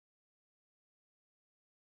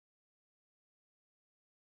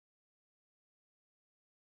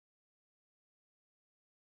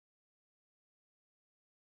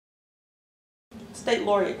state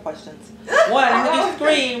laureate questions. One, when you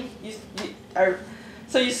screamed,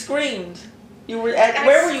 so you screamed. You were at,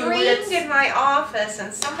 where were you? I screamed in my office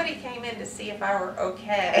and somebody came in to see if I were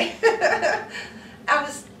okay. I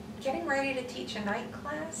was getting ready to teach a night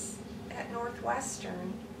class at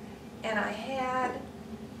Northwestern, and I had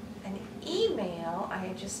an email I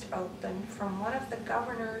had just opened from one of the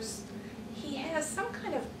governors. He has some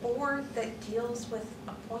kind of board that deals with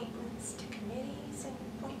appointments to committees and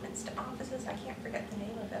appointments to offices. I can't forget the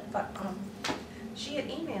name of it, but she had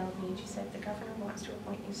emailed me and she said the governor wants to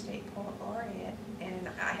appoint you state poet laureate, and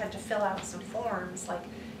I had to fill out some forms, like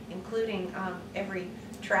including every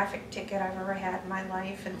traffic ticket I've ever had in my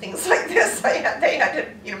life and things like this. They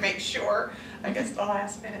had to make sure, I guess, the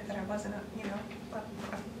last minute that I wasn't a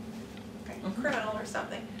criminal or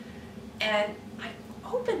something. And I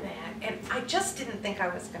opened that, and I just didn't think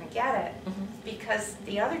I was going to get it because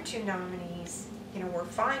the other two nominees, were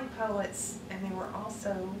fine poets, and they were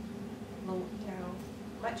also,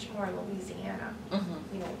 much more Louisiana.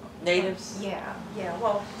 Natives. Yeah.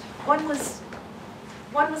 Well, one was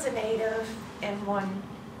a native, and one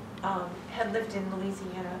had lived in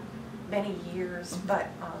Louisiana many years, but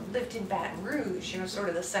lived in Baton Rouge, sort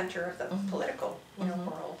of the center of the political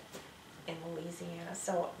world in Louisiana.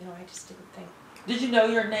 So I just didn't think. Did you know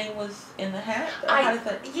your name was in the hat?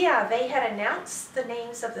 Yeah, they had announced the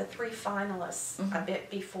names of the 3 finalists a bit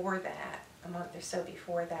before that, a month or so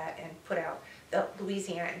before that, and put out the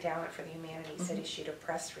Louisiana Endowment for the Humanities had issued a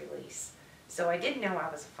press release. So I did know I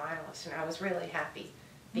was a finalist, and I was really happy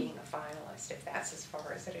being a finalist. If that's as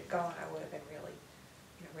far as it had gone, I would have been really,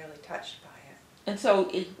 really touched by it. And so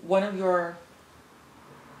one of your,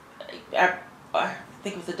 I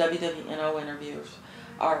think it was the WWNO interviews,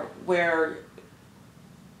 where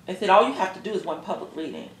they said all you have to do is one public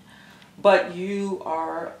reading, but you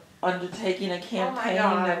are undertaking a campaign.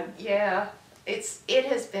 Oh my God! Yeah, it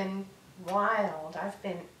has been wild. I've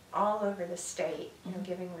been all over the state,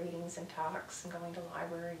 giving readings and talks and going to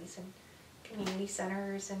libraries and community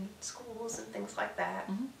centers and schools and things like that,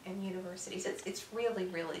 and universities. It's really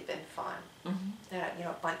been fun.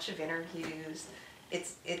 A bunch of interviews.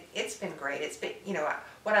 It's been great. It's been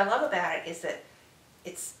what I love about it is that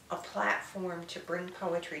it's a platform to bring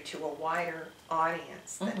poetry to a wider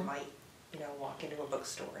audience than might walk into a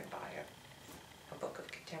bookstore and buy a book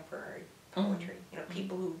of contemporary poetry.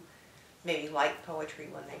 People who maybe liked poetry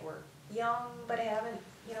when they were young but haven't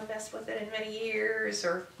messed with it in many years,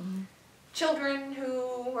 or children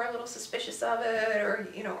who are a little suspicious of it, or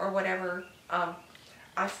whatever.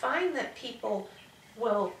 I find that people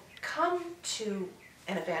will come to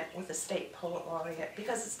an event with a state poet laureate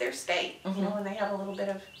because it's their state, and they have a little bit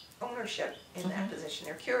of ownership in that position.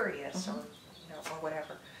 They're curious, or or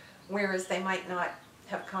whatever. Whereas they might not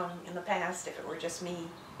have come in the past if it were just me.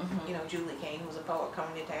 Julie Kane was a poet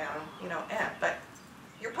coming to town. But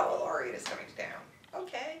your poet laureate is coming to town.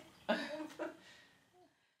 Okay.